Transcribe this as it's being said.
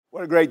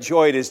What a great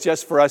joy it is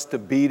just for us to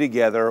be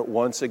together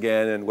once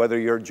again. And whether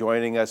you're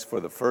joining us for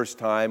the first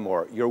time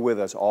or you're with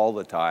us all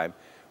the time,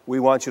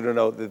 we want you to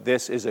know that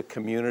this is a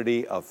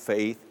community of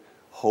faith,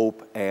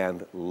 hope,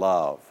 and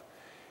love.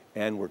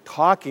 And we're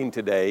talking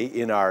today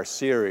in our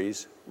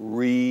series,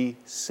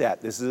 Reset.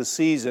 This is a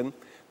season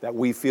that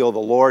we feel the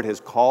Lord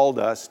has called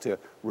us to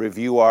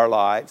review our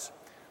lives,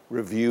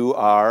 review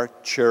our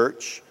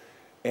church,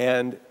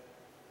 and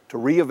to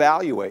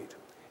reevaluate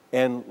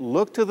and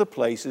look to the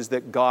places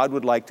that God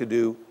would like to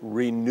do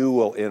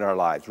renewal in our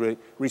lives,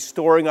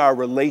 restoring our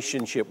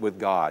relationship with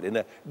God in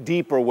a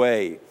deeper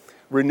way,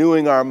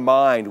 renewing our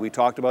mind. We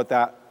talked about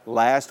that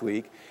last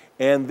week.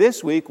 And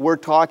this week, we're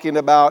talking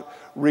about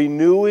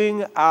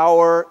renewing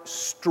our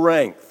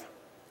strength.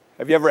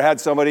 Have you ever had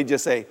somebody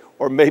just say,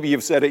 or maybe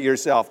you've said it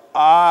yourself,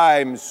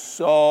 I'm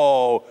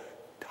so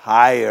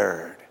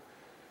tired.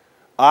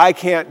 I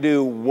can't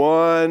do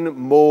one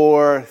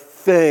more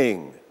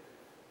thing.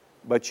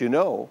 But you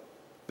know,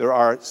 there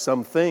are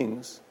some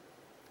things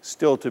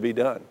still to be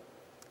done.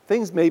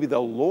 Things maybe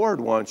the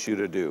Lord wants you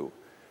to do.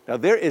 Now,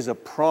 there is a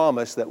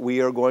promise that we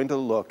are going to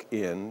look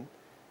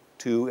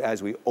into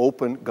as we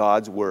open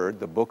God's Word,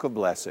 the book of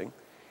blessing,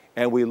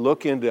 and we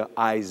look into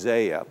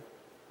Isaiah,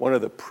 one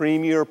of the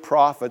premier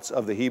prophets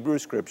of the Hebrew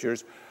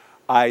Scriptures,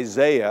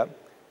 Isaiah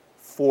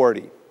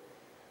 40.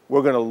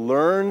 We're going to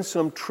learn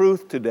some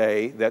truth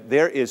today that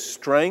there is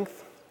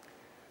strength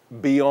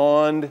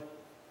beyond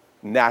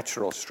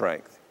natural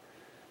strength.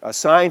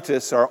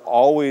 Scientists are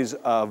always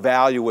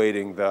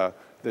evaluating the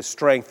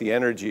strength, the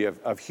energy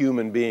of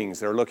human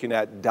beings. They're looking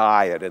at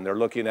diet, and they're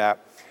looking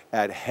at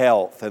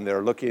health, and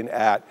they're looking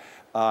at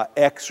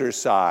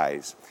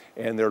exercise,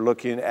 and they're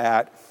looking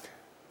at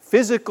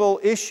physical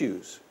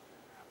issues.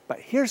 But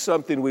here's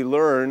something we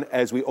learn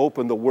as we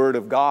open the Word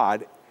of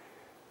God.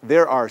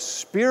 There are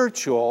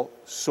spiritual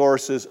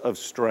sources of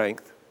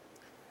strength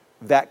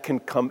that can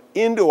come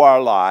into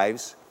our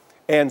lives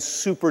and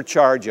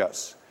supercharge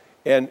us.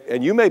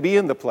 And you may be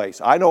in the place.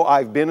 I know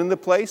I've been in the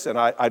place, and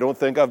I don't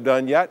think I've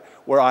done yet,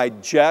 where I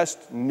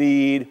just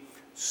need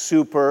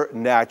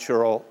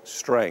supernatural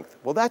strength.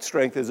 Well, that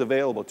strength is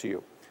available to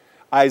you.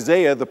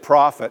 Isaiah, the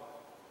prophet,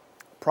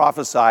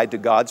 prophesied to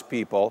God's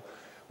people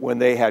when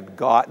they had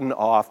gotten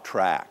off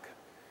track.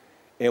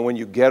 And when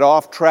you get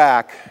off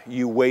track,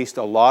 you waste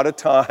a lot of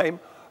time,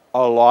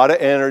 a lot of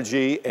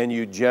energy, and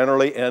you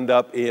generally end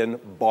up in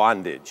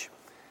bondage.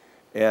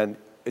 And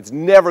it's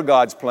never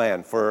God's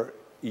plan for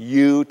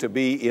you to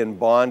be in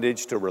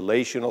bondage, to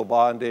relational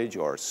bondage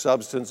or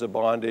substance of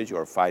bondage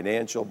or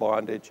financial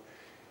bondage.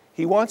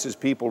 He wants his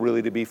people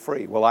really to be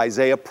free. Well,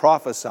 Isaiah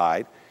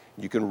prophesied.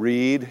 You can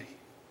read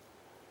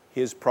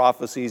his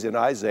prophecies in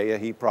Isaiah.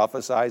 He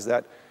prophesies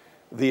that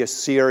the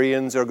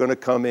Assyrians are going to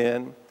come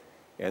in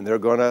and they're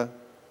going to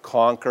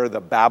conquer. The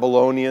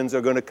Babylonians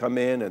are going to come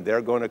in and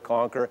they're going to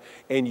conquer.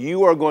 And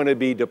you are going to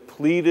be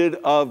depleted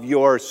of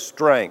your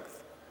strength.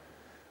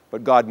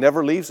 But God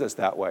never leaves us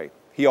that way.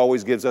 He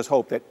always gives us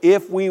hope that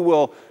if we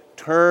will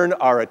turn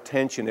our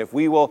attention, if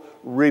we will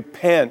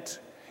repent,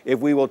 if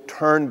we will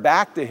turn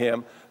back to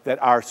Him,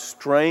 that our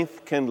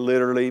strength can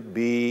literally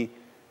be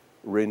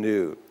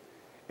renewed.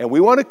 And we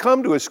want to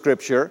come to a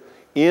scripture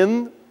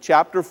in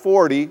chapter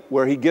 40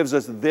 where He gives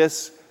us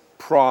this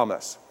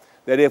promise,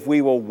 that if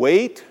we will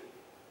wait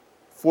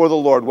for the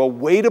Lord, we'll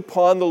wait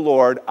upon the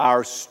Lord,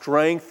 our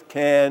strength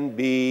can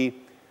be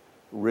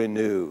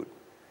renewed.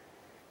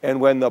 And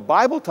when the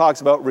Bible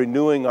talks about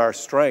renewing our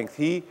strength,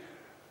 He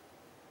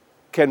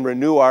can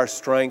renew our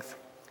strength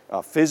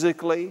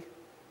physically,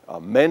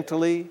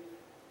 mentally,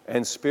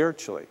 and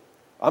spiritually.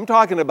 I'm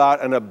talking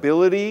about an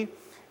ability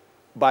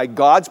by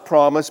God's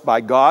promise,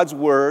 by God's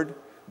Word,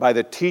 by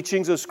the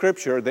teachings of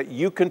Scripture, that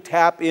you can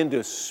tap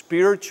into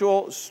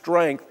spiritual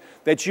strength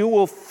that you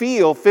will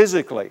feel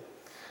physically.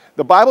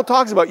 The Bible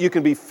talks about you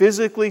can be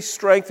physically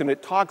strengthened.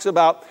 It talks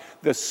about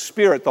the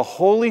Spirit, the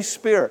Holy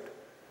Spirit,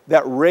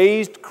 that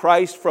raised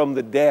Christ from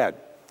the dead.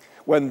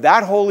 When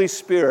that Holy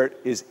Spirit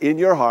is in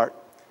your heart,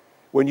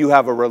 when you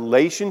have a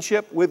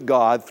relationship with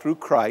God through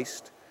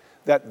Christ,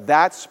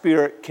 that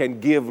Spirit can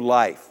give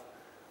life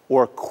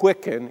or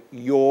quicken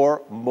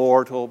your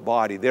mortal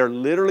body. There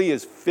literally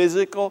is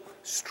physical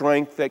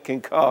strength that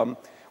can come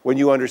when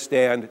you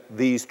understand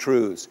these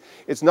truths.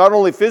 It's not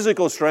only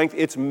physical strength,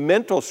 it's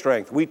mental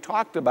strength. We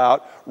talked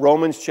about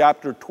Romans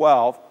chapter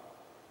 12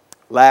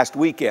 last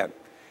weekend.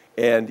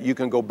 And you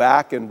can go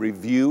back and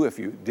review, if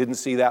you didn't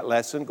see that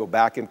lesson, go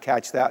back and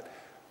catch that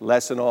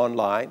lesson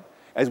online.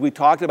 As we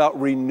talked about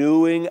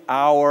renewing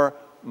our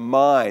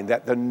mind,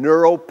 that the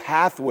neural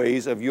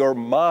pathways of your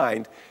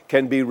mind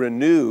can be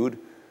renewed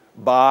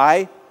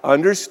by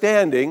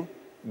understanding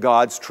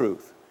God's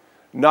truth.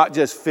 Not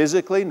just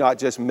physically, not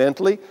just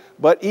mentally,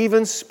 but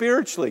even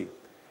spiritually.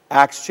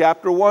 Acts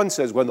chapter 1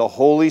 says, when the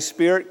Holy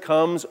Spirit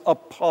comes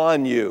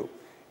upon you,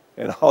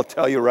 and I'll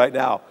tell you right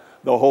now,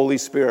 the Holy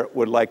Spirit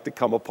would like to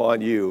come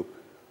upon you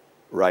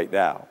right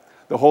now.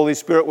 The Holy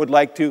Spirit would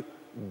like to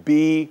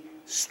be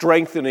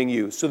strengthening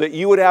you so that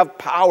you would have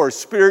power,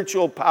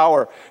 spiritual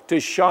power, to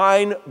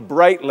shine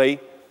brightly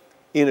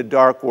in a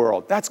dark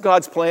world. That's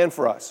God's plan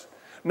for us.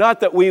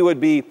 Not that we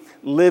would be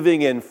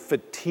living in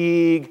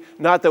fatigue,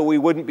 not that we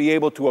wouldn't be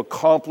able to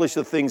accomplish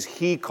the things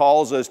He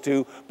calls us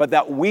to, but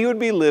that we would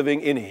be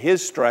living in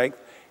His strength,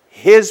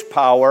 His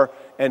power,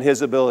 and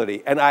His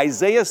ability. And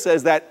Isaiah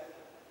says that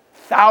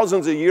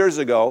thousands of years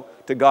ago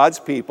to God's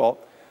people.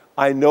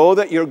 I know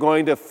that you're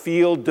going to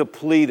feel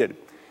depleted.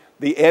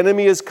 The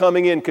enemy is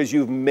coming in because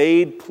you've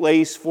made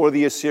place for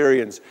the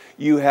Assyrians.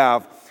 You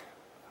have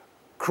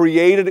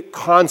created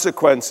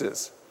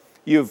consequences.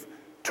 You've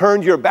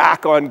turned your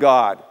back on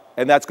God,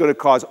 and that's going to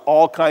cause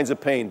all kinds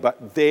of pain.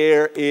 But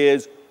there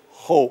is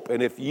hope.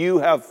 And if you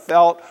have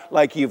felt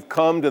like you've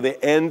come to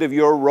the end of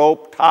your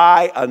rope,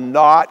 tie a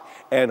knot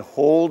and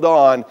hold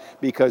on,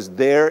 because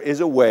there is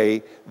a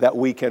way that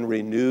we can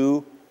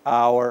renew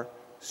our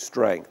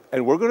strength.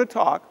 And we're going to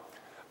talk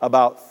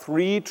about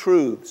 3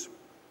 truths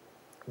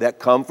that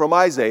come from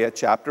Isaiah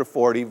chapter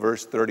 40,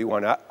 verse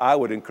 31. I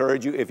would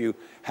encourage you, if you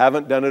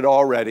haven't done it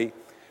already,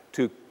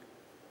 to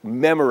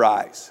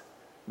memorize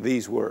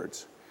these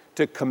words,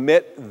 to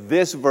commit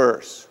this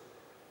verse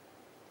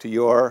to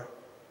your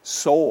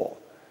soul.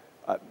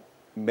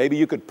 Maybe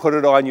you could put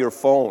it on your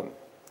phone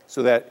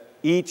so that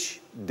each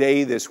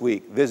day this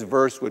week, this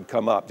verse would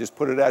come up. Just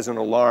put it as an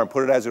alarm,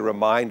 put it as a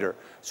reminder,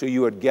 so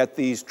you would get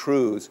these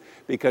truths,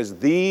 because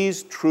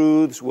these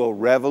truths will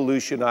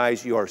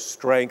revolutionize your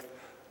strength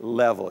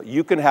level.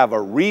 You can have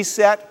a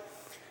reset,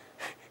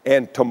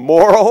 and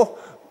tomorrow,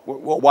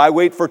 why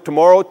wait for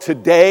tomorrow?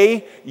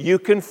 Today, you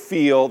can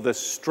feel the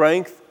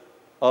strength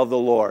of the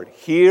Lord.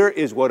 Here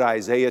is what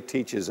Isaiah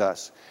teaches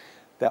us,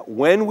 that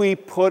when we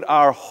put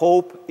our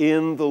hope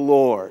in the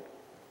Lord,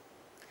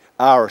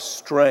 our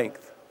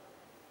strength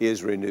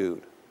is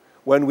renewed.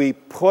 When we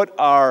put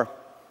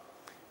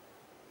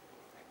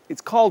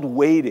it's called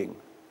waiting,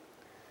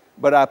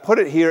 but I put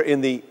it here in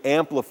the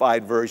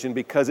Amplified version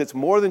because it's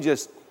more than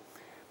just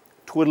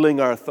twiddling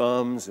our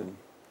thumbs and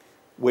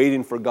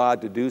waiting for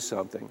God to do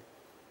something.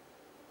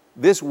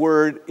 This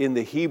word in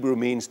the Hebrew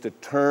means to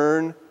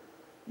turn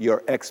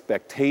your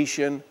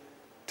expectation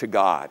to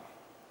God.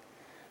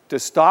 To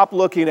stop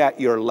looking at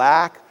your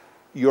lack,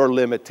 your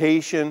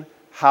limitation,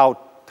 how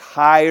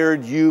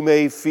tired you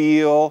may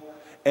feel,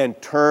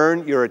 and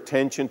turn your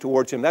attention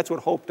towards Him. That's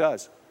what hope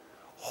does.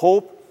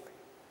 Hope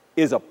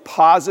is a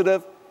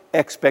positive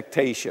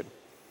expectation.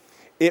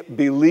 It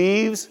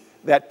believes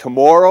that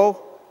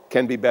tomorrow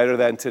can be better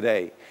than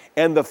today.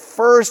 And the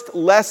first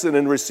lesson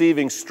in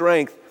receiving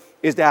strength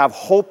is to have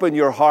hope in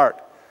your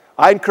heart.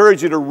 I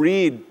encourage you to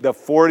read the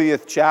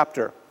 40th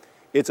chapter.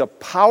 It's a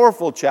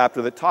powerful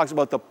chapter that talks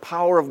about the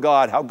power of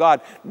God, how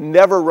God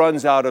never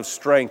runs out of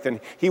strength, and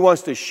He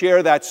wants to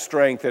share that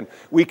strength, and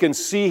we can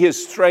see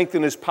His strength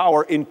and His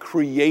power in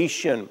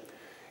creation.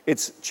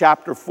 It's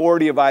chapter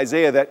 40 of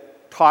Isaiah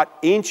that taught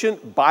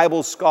ancient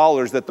Bible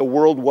scholars that the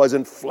world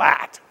wasn't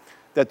flat,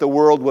 that the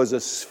world was a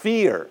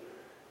sphere.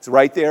 It's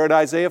right there in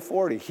Isaiah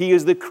 40. He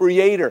is the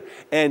creator,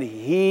 and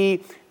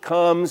He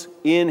comes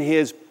in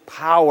His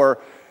power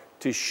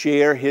to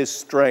share His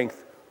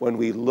strength when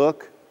we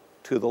look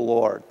to the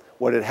Lord.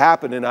 What had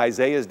happened in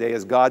Isaiah's day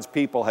is God's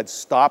people had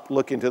stopped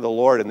looking to the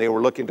Lord, and they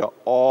were looking to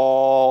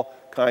all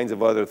kinds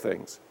of other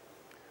things.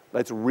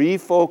 Let's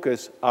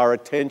refocus our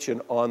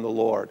attention on the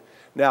Lord.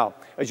 Now,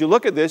 as you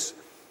look at this,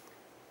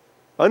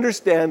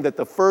 understand that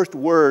the first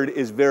word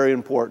is very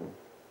important.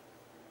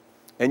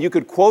 And you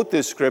could quote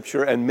this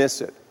scripture and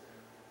miss it.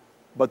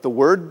 But the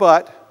word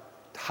 "but"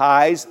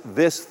 ties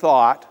this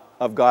thought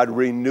of God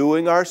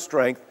renewing our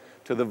strength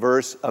to the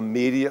verse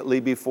immediately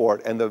before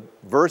it. And the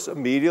verse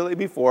immediately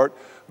before it,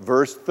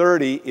 verse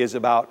 30, is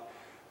about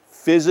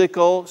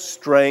physical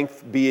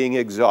strength being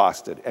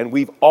exhausted. And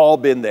we've all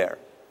been there.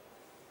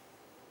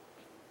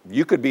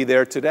 You could be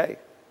there today.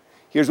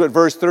 Here's what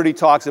verse 30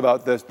 talks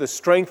about, the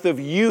strength of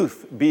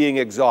youth being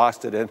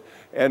exhausted.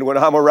 And when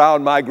I'm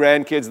around my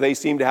grandkids, they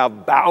seem to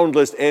have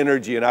boundless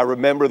energy, and I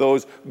remember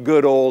those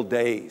good old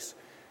days.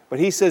 But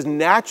he says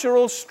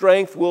natural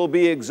strength will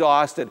be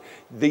exhausted.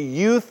 The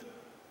youth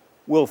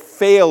will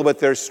fail with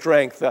their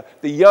strength.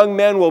 The young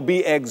men will be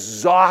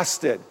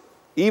exhausted.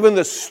 Even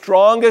the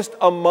strongest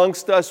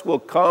amongst us will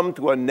come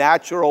to a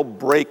natural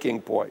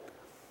breaking point.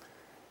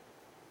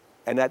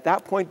 And at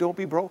that point, don't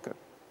be broken.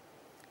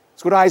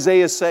 That's what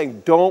Isaiah is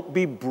saying. Don't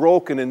be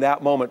broken in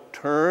that moment.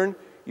 Turn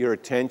your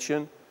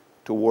attention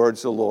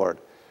towards the Lord.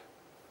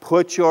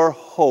 Put your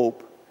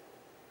hope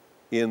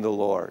in the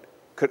Lord.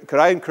 Could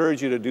I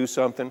encourage you to do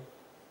something?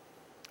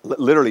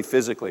 Literally,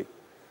 physically.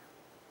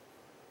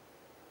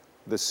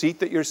 The seat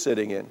that you're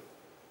sitting in,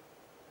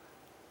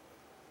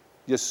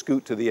 just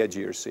scoot to the edge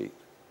of your seat.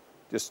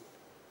 Just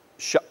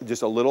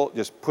a little,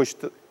 just push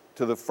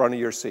to the front of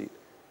your seat.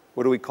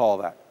 What do we call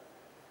that?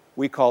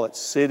 We call it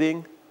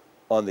sitting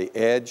on the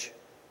edge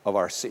of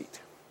our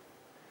seat.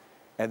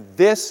 And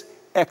this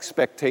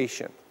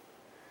expectation,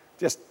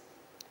 just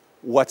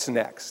what's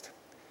next?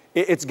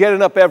 It's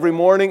getting up every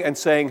morning and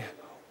saying,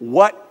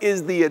 What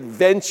is the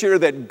adventure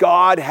that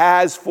God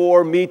has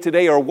for me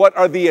today? Or what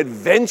are the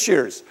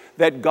adventures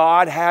that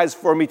God has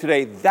for me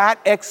today? That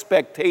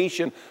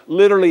expectation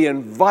literally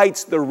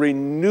invites the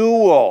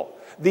renewal,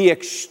 the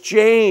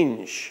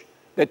exchange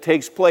that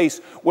takes place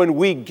when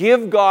we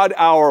give God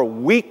our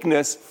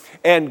weakness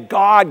and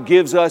God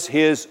gives us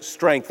His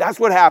strength. That's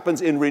what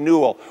happens in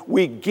renewal.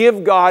 We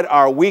give God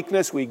our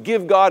weakness, we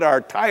give God our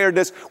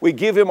tiredness, we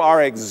give Him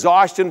our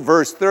exhaustion,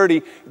 verse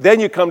 30. Then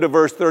you come to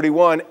verse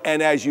 31,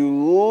 and as you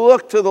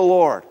look to the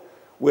Lord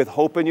with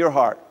hope in your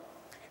heart,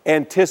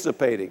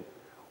 anticipating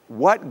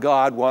what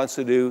God wants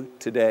to do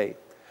today,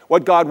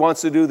 what God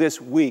wants to do this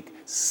week,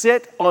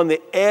 sit on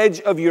the edge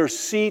of your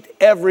seat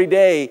every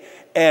day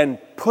and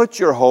put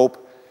your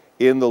hope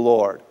in the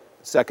Lord.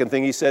 Second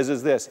thing he says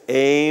is this: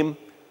 aim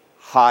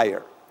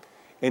higher.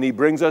 And he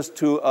brings us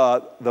to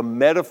the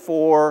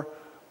metaphor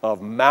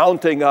of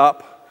mounting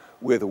up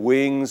with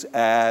wings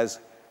as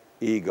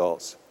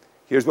eagles.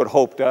 Here's what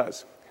hope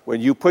does.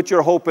 When you put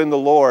your hope in the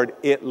Lord,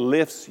 it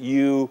lifts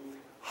you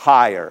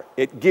higher.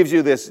 It gives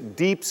you this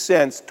deep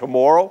sense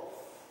tomorrow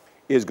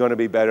is going to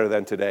be better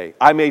than today.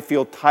 I may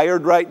feel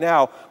tired right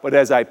now, but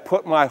as I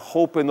put my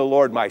hope in the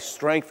Lord, my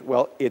strength,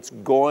 well, it's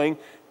going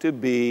to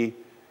be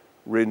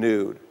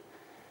renewed.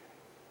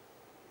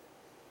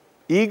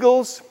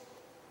 Eagles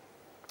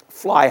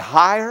fly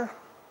higher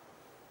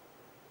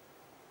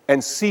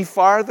and see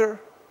farther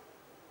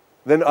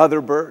than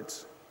other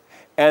birds.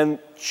 And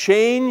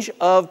change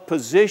of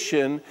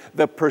position,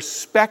 the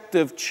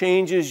perspective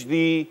changes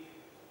the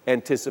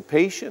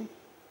anticipation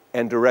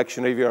and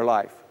direction of your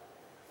life.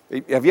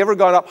 Have you ever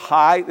gone up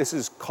high? This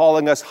is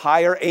calling us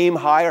higher, aim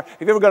higher.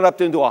 Have you ever gone up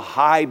into a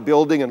high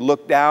building and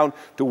looked down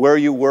to where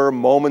you were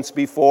moments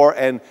before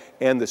and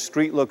the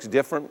street looks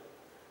different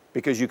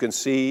because you can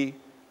see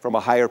from a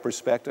higher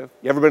perspective?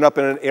 You ever been up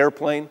in an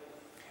airplane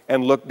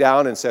and looked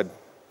down and said,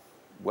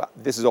 well,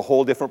 this is a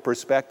whole different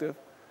perspective?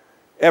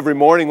 Every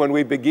morning when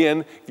we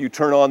begin, if you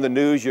turn on the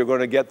news, you're going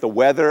to get the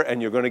weather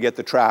and you're going to get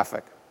the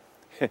traffic.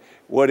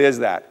 What is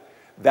that?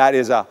 That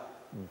is a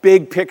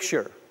big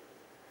picture.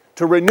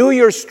 To renew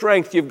your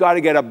strength, you've got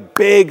to get a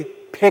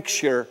big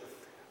picture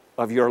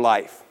of your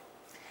life.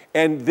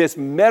 And this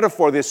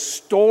metaphor, this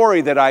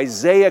story that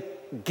Isaiah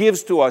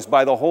gives to us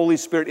by the Holy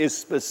Spirit is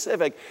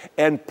specific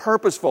and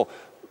purposeful.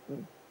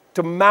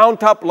 To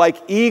mount up like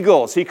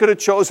eagles. He could have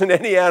chosen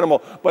any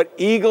animal, but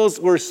eagles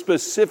were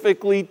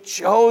specifically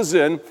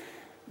chosen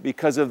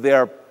because of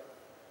their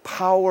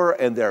power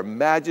and their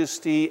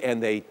majesty,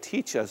 and they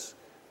teach us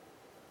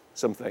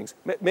some things.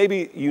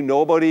 Maybe you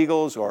know about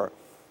eagles or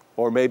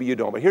maybe you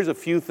don't, but here's a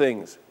few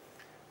things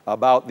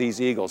about these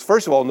eagles.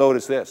 First of all,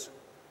 notice this,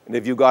 and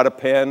if you've got a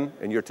pen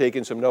and you're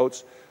taking some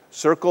notes,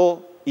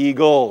 circle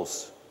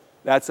eagles.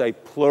 That's a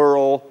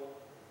plural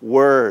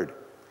word.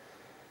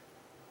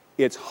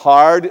 It's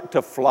hard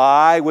to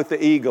fly with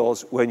the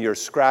eagles when you're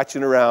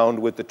scratching around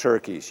with the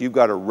turkeys. You've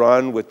got to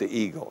run with the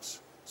eagles.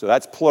 So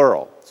that's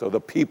plural. So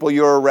the people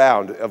you're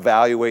around,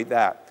 evaluate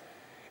that.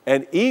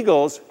 And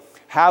eagles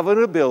have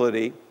an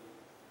ability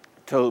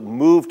to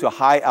move to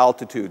high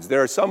altitudes.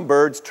 There are some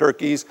birds,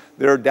 turkeys,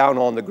 they're down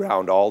on the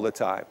ground all the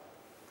time.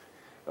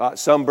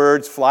 Some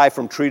birds fly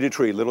from tree to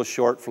tree, little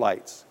short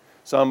flights.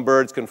 Some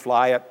birds can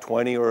fly at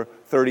 20 or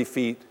 30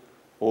 feet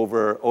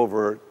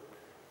over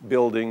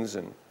buildings.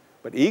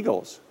 But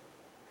eagles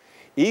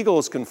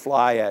can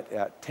fly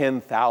at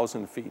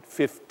 10,000 feet,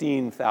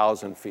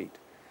 15,000 feet.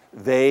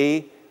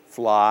 They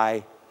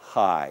fly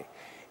high.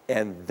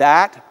 And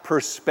that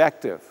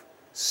perspective,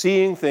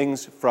 seeing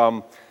things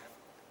from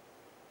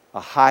a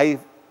high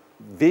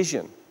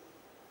vision,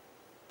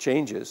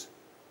 changes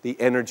the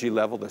energy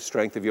level, the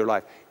strength of your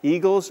life.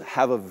 Eagles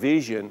have a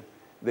vision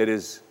that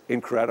is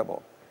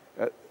incredible.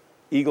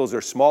 Eagles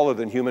are smaller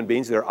than human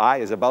beings. Their eye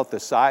is about the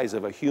size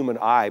of a human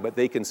eye, but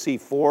they can see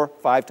 4 or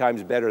 5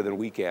 times better than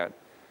we can.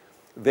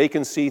 They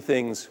can see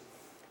things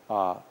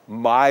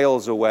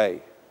miles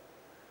away.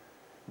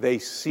 They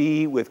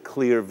see with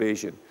clear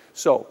vision.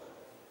 So,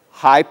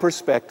 high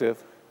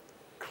perspective,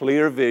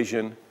 clear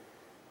vision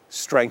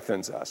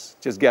strengthens us.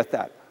 Just get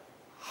that.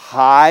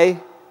 High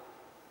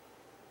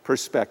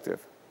perspective,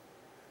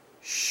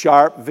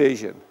 sharp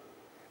vision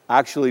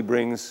actually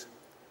brings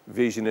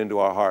vision into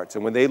our hearts.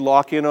 And when they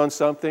lock in on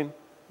something,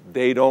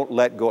 they don't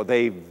let go.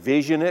 They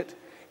vision it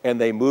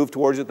and they move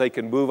towards it. They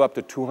can move up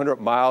to 200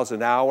 miles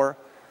an hour.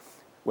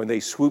 When they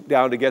swoop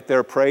down to get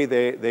their prey,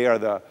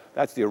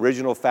 that's the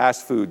original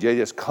fast food. They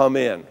just come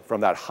in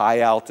from that high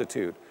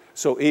altitude.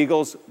 So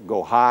eagles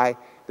go high.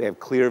 They have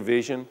clear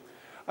vision.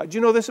 Do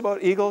you know this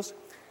about eagles?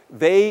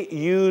 They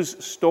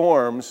use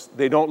storms.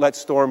 They don't let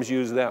storms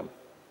use them.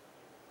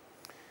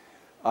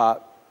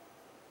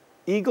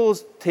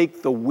 Eagles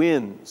take the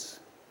winds,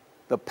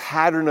 the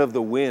pattern of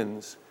the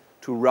winds,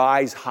 to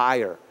rise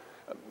higher.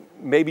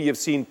 Maybe you've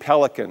seen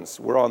pelicans.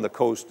 We're on the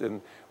coast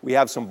and we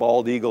have some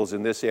bald eagles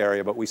in this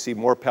area, but we see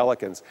more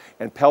pelicans.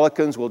 And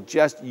pelicans will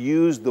just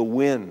use the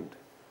wind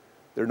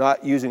They're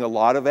not using a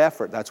lot of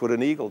effort. That's what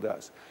an eagle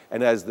does.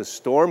 And as the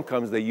storm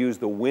comes, they use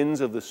the winds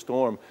of the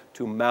storm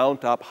to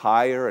mount up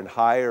higher and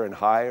higher and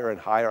higher and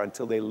higher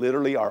until they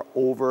literally are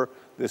over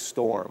the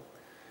storm.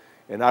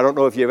 And I don't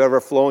know if you've ever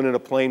flown in a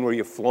plane where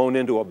you've flown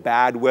into a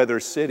bad weather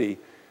city,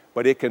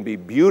 but it can be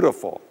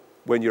beautiful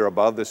when you're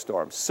above the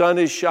storm. Sun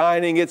is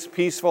shining, it's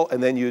peaceful,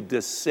 and then you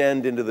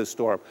descend into the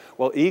storm.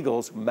 Well,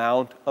 eagles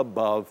mount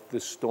above the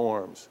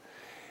storms.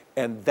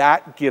 And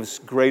that gives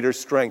greater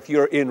strength.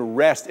 You're in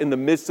rest. In the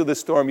midst of the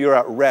storm, you're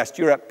at rest.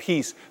 You're at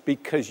peace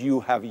because you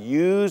have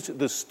used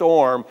the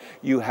storm.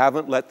 You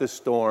haven't let the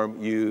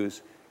storm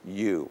use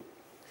you.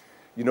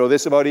 You know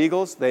this about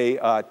eagles?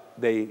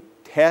 They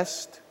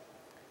test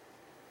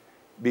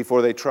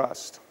before they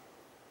trust.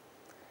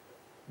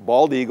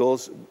 Bald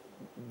eagles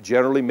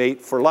generally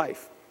mate for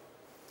life.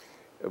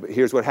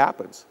 Here's what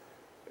happens.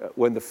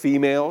 When the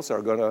females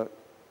are going to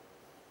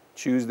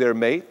choose their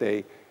mate,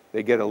 they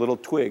get a little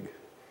twig.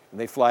 And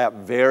they fly up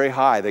very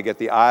high. They get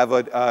the eye of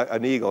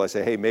an eagle. I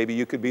say, hey, maybe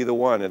you could be the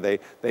one. And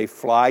they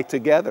fly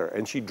together.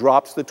 And she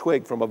drops the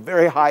twig from a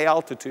very high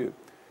altitude.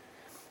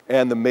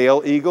 And the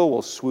male eagle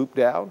will swoop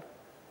down.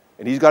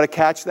 And he's got to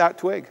catch that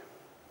twig.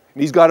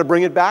 And he's got to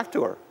bring it back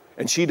to her.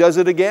 And she does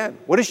it again.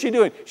 What is she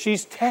doing?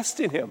 She's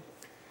testing him.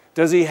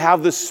 Does he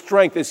have the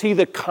strength? Is he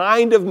the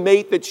kind of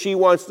mate that she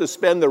wants to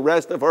spend the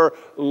rest of her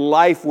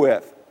life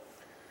with?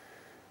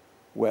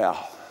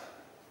 Well,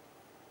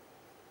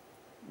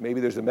 maybe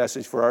there's a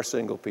message for our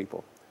single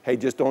people. Hey,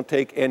 just don't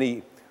take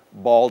any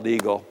bald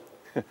eagle.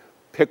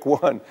 Pick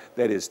one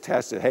that is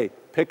tested. Hey,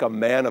 pick a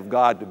man of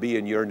God to be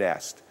in your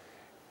nest.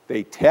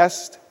 They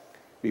test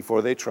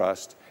before they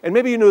trust. And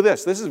maybe you knew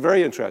this. This is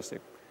very interesting.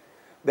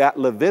 That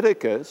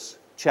Leviticus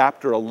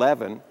chapter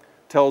 11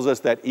 tells us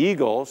that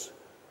eagles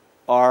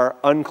are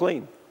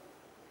unclean.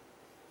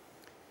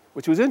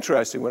 Which was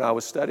interesting when I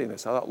was studying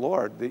this. I thought,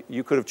 Lord,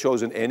 you could have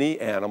chosen any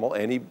animal,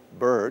 any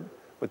bird,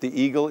 but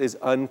the eagle is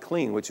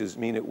unclean, which is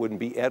mean it wouldn't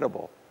be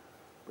edible.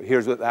 But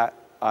here's what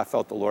I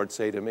felt the Lord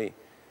say to me.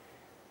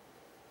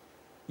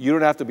 You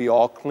don't have to be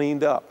all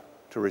cleaned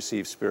up to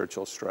receive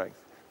spiritual strength.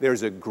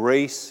 There's a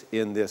grace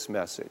in this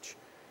message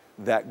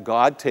that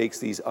God takes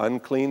these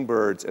unclean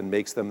birds and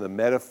makes them the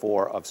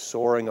metaphor of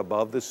soaring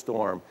above the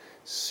storm,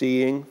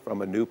 seeing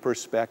from a new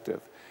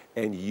perspective.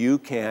 And you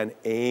can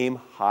aim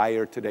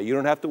higher today. You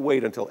don't have to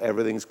wait until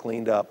everything's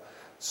cleaned up.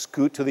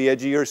 Scoot to the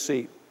edge of your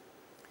seat.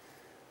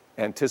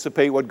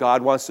 Anticipate what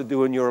God wants to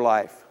do in your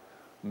life.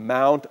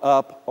 Mount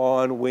up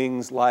on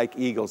wings like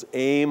eagles.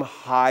 Aim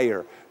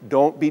higher.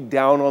 Don't be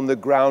down on the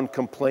ground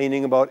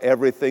complaining about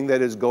everything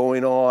that is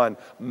going on.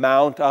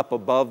 Mount up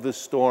above the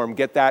storm.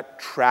 Get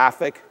that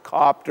traffic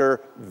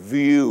copter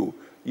view.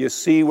 You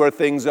see where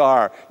things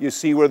are. You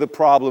see where the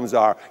problems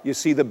are. You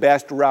see the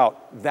best route.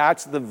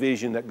 That's the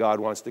vision that God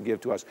wants to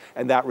give to us.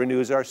 And that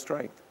renews our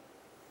strength.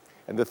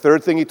 And the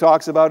third thing he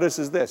talks about us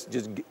is this.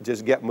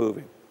 Just get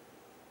moving.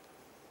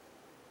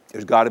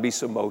 There's got to be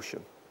some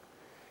motion.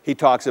 He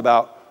talks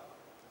about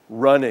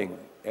running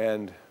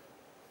and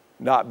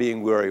not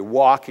being weary,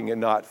 walking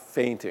and not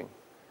fainting.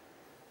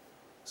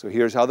 So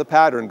here's how the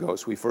pattern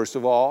goes. We first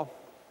of all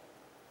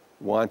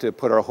want to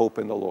put our hope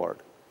in the Lord.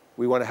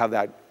 We want to have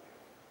that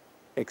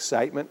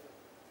excitement,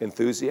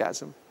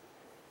 enthusiasm,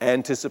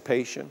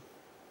 anticipation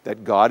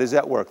that God is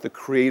at work. The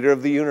creator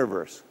of the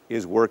universe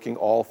is working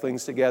all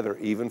things together,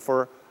 even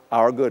for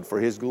our good, for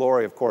his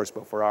glory, of course,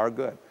 but for our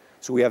good.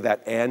 So we have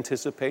that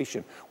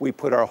anticipation. We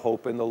put our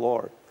hope in the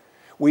Lord.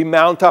 We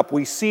mount up.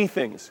 We see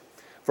things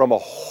from a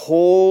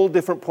whole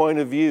different point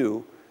of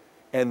view,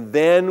 and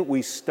then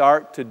we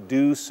start to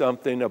do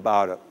something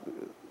about it.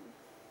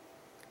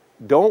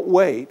 Don't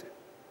wait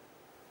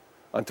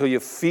until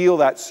you feel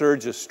that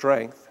surge of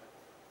strength.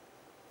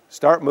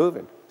 Start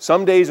moving.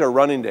 Some days are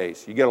running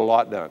days. You get a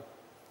lot done.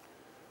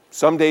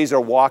 Some days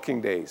are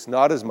walking days,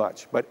 not as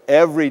much, but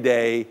every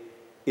day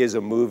is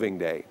a moving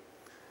day.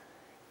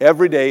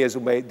 Every day is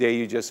a day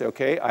you just say,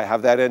 okay, I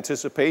have that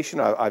anticipation.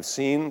 I've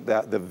seen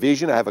the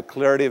vision. I have a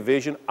clarity of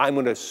vision. I'm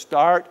going to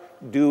start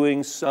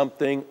doing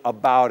something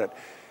about it.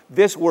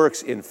 This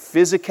works in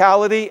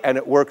physicality and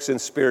it works in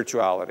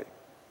spirituality.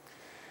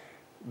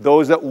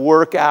 Those that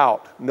work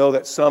out know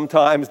that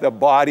sometimes the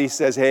body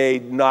says, hey,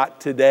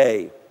 not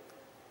today.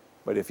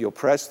 But if you'll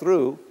press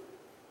through,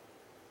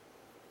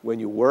 when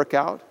you work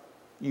out,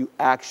 you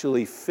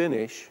actually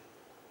finish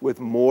with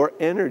more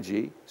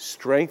energy,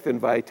 strength, and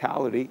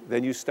vitality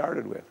than you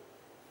started with.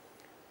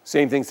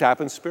 Same things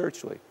happen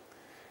spiritually.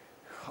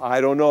 I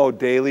don't know,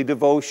 daily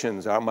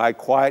devotions, my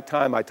quiet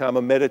time, my time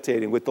of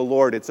meditating with the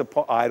Lord.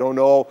 I don't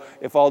know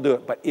if I'll do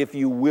it. But if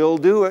you will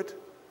do it,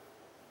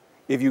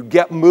 if you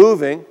get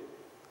moving,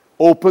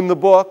 open the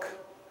book,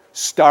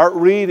 start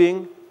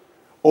reading,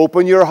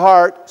 open your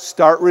heart,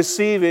 start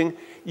receiving.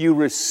 You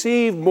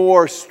receive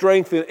more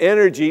strength and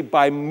energy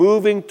by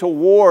moving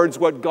towards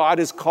what God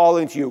is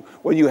calling to you.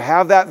 When you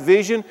have that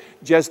vision,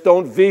 just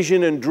don't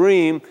vision and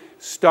dream.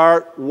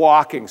 start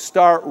walking,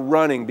 start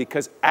running,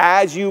 because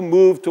as you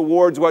move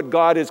towards what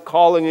God is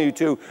calling you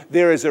to,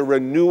 there is a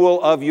renewal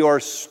of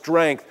your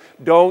strength.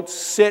 Don't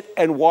sit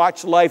and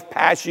watch life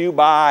pass you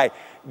by.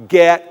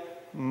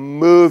 Get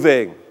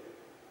moving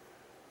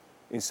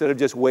instead of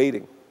just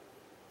waiting.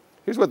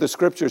 Here's what the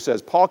scripture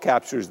says. Paul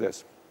captures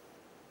this,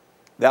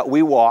 that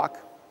we walk,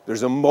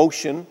 there's a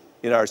motion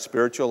in our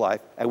spiritual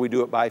life, and we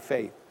do it by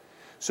faith.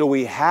 So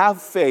we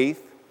have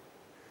faith.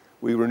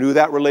 We renew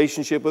that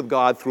relationship with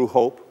God through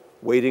hope,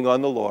 waiting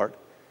on the Lord.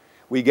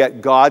 We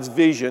get God's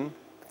vision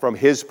from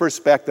His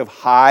perspective,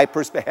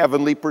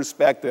 heavenly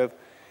perspective,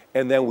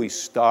 and then we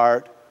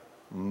start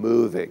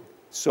moving.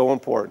 So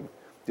important.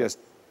 Just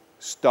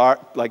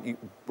start,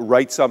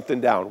 write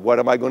something down. What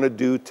am I going to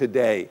do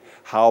today?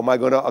 How am I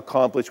going to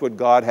accomplish what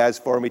God has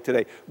for me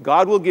today?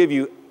 God will give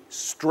you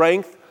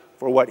strength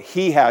for what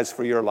He has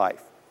for your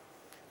life.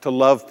 To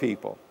love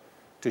people,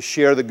 to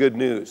share the good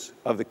news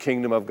of the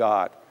kingdom of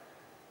God.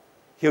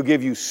 He'll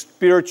give you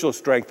spiritual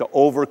strength to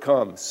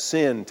overcome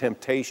sin,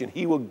 temptation.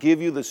 He will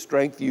give you the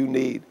strength you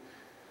need.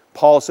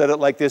 Paul said it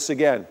like this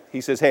again.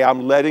 He says, hey,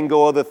 I'm letting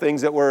go of the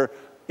things that were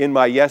in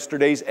my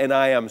yesterdays, and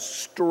I am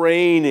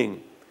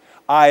straining.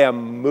 I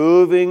am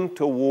moving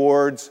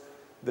towards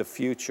the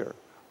future.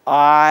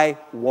 I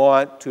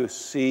want to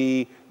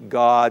see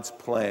God's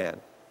plan.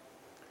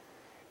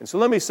 And so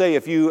let me say,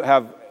 if you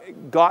have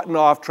gotten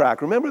off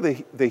track, remember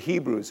the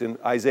Hebrews in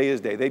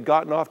Isaiah's day, they'd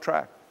gotten off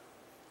track.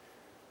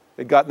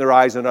 They'd gotten their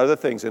eyes on other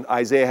things, and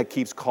Isaiah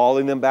keeps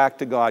calling them back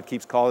to God,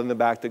 keeps calling them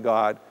back to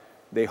God.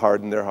 They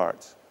hardened their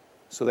hearts.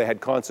 So they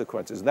had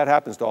consequences, and that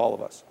happens to all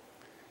of us.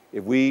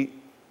 If we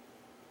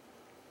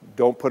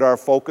don't put our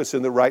focus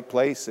in the right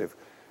place, if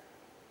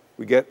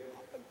we get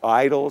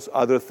idols,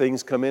 other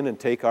things come in and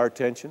take our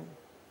attention,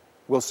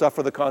 we'll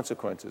suffer the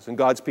consequences. And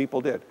God's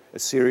people did.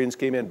 Assyrians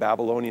came in,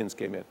 Babylonians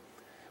came in.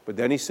 But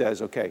then He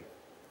says, okay,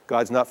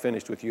 God's not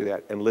finished with you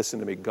yet. And listen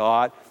to me,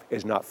 God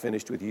is not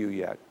finished with you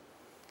yet.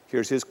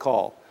 Here's His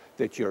call,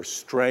 that your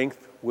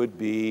strength would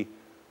be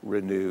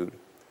renewed,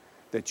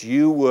 that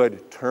you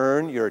would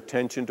turn your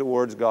attention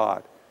towards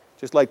God,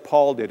 just like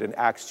Paul did in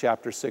Acts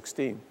chapter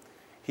 16.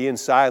 He and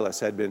Silas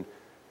had been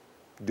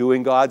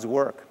doing God's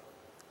work.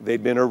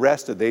 They'd been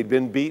arrested. They'd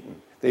been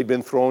beaten. They'd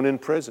been thrown in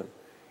prison.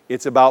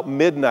 It's about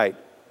midnight.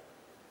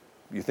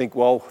 You think,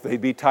 well,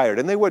 they'd be tired.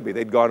 And they would be.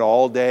 They'd gone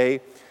all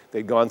day.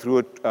 They'd gone through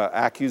an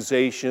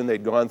accusation.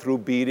 They'd gone through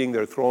beating.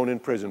 They're thrown in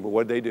prison. But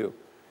what did they do?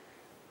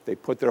 They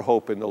put their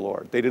hope in the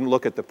Lord. They didn't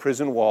look at the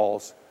prison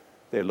walls.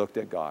 They looked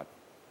at God.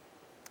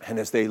 And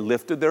as they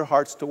lifted their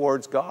hearts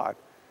towards God,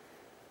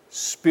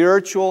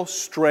 spiritual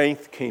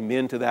strength came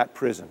into that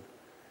prison.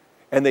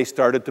 And they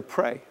started to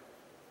pray.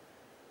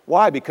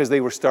 Why? Because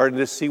they were starting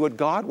to see what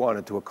God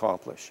wanted to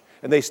accomplish.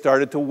 And they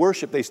started to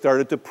worship. They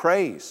started to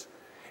praise.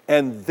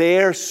 And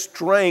their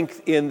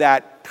strength in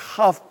that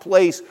tough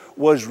place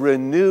was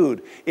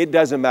renewed. It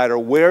doesn't matter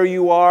where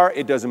you are.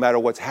 It doesn't matter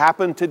what's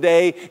happened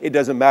today. It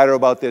doesn't matter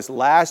about this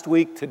last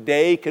week.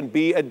 Today can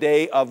be a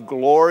day of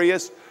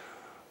glorious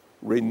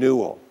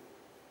renewal.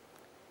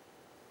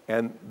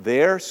 And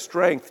their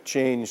strength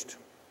changed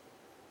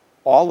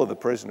all of the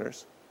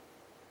prisoners.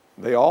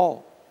 They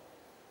all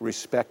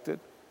respected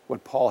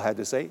what Paul had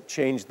to say,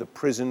 changed the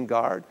prison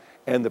guard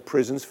and the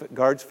prison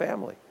guard's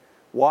family.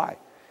 Why?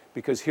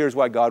 Because here's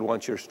why God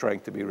wants your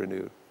strength to be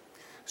renewed,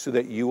 so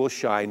that you will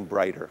shine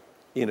brighter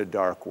in a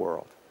dark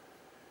world,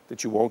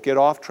 that you won't get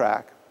off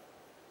track.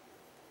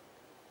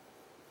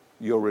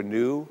 You'll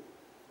renew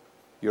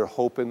your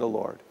hope in the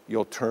Lord.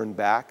 You'll turn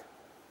back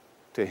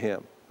to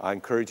Him. I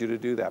encourage you to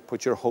do that.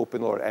 Put your hope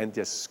in the Lord and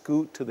just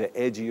scoot to the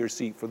edge of your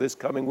seat. For this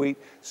coming week,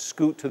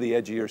 scoot to the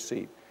edge of your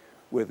seat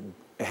with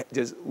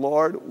just,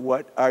 Lord,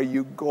 what are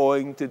you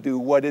going to do?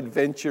 What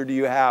adventure do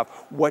you have?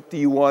 What do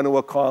you want to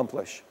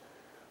accomplish?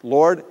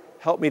 Lord,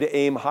 help me to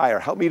aim higher.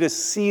 Help me to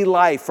see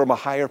life from a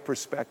higher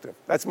perspective.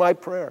 That's my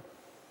prayer.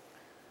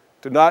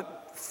 To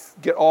not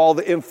get all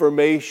the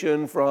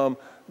information from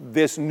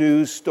this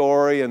news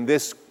story and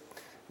this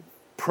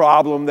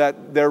problem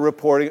that they're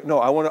reporting. No,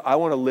 I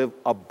want to live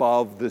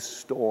above the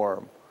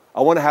storm.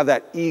 I want to have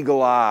that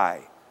eagle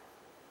eye.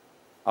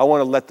 I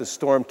want to let the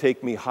storm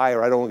take me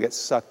higher. I don't want to get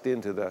sucked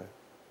into the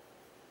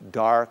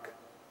dark,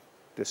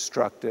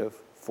 destructive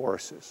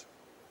forces.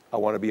 I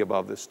want to be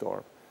above the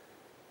storm.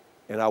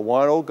 And I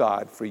want, oh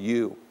God, for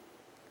you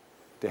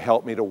to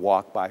help me to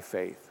walk by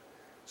faith.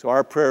 So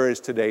our prayer is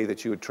today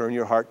that you would turn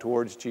your heart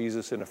towards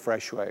Jesus in a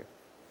fresh way,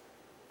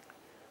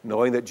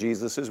 knowing that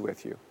Jesus is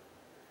with you,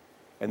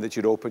 and that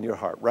you'd open your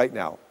heart. Right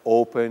now,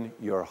 open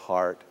your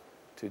heart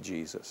to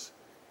Jesus.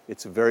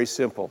 It's very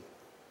simple.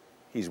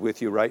 He's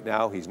with you right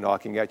now. He's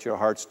knocking at your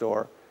heart's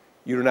door.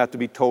 You don't have to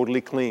be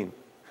totally clean.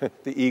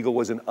 The eagle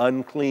was an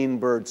unclean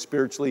bird,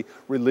 spiritually,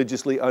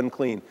 religiously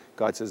unclean.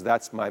 God says,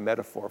 that's my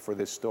metaphor for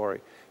this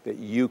story, that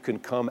you can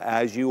come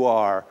as you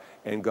are,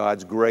 and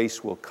God's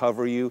grace will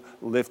cover you,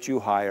 lift you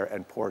higher,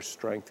 and pour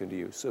strength into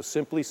you. So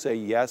simply say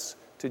yes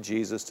to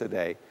Jesus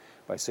today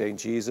by saying,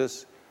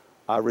 Jesus,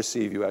 I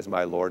receive you as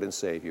my Lord and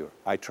Savior.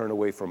 I turn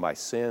away from my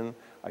sin.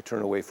 I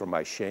turn away from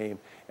my shame,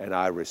 and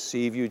I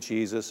receive you,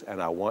 Jesus,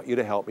 and I want you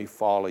to help me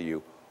follow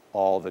you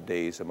all the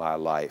days of my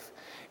life.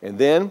 And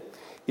then,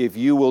 if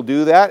you will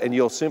do that, and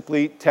you'll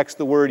simply text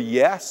the word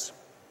yes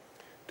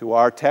to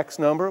our text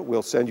number,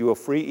 we'll send you a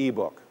free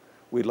ebook.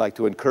 We'd like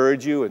to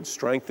encourage you and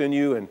strengthen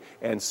you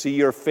and see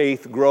your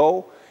faith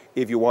grow.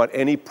 If you want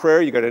any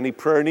prayer, you got any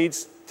prayer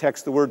needs,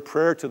 text the word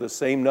prayer to the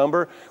same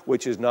number,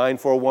 which is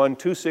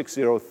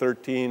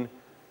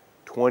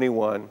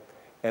 941-260-1321.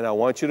 And I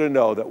want you to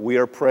know that we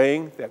are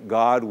praying that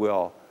God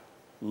will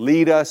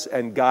lead us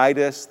and guide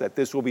us, that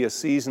this will be a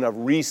season of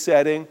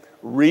resetting,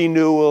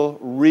 renewal,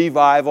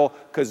 revival,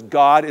 because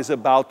God is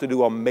about to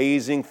do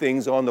amazing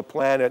things on the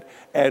planet,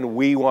 and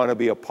we want to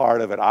be a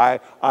part of it. I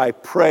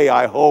pray,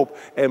 I hope,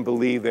 and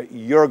believe that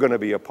you're going to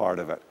be a part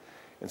of it.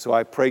 And so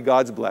I pray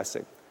God's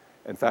blessing.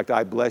 In fact,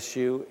 I bless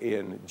you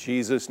in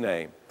Jesus'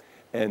 name.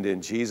 And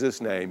in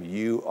Jesus' name,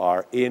 you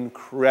are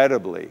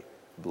incredibly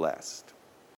blessed.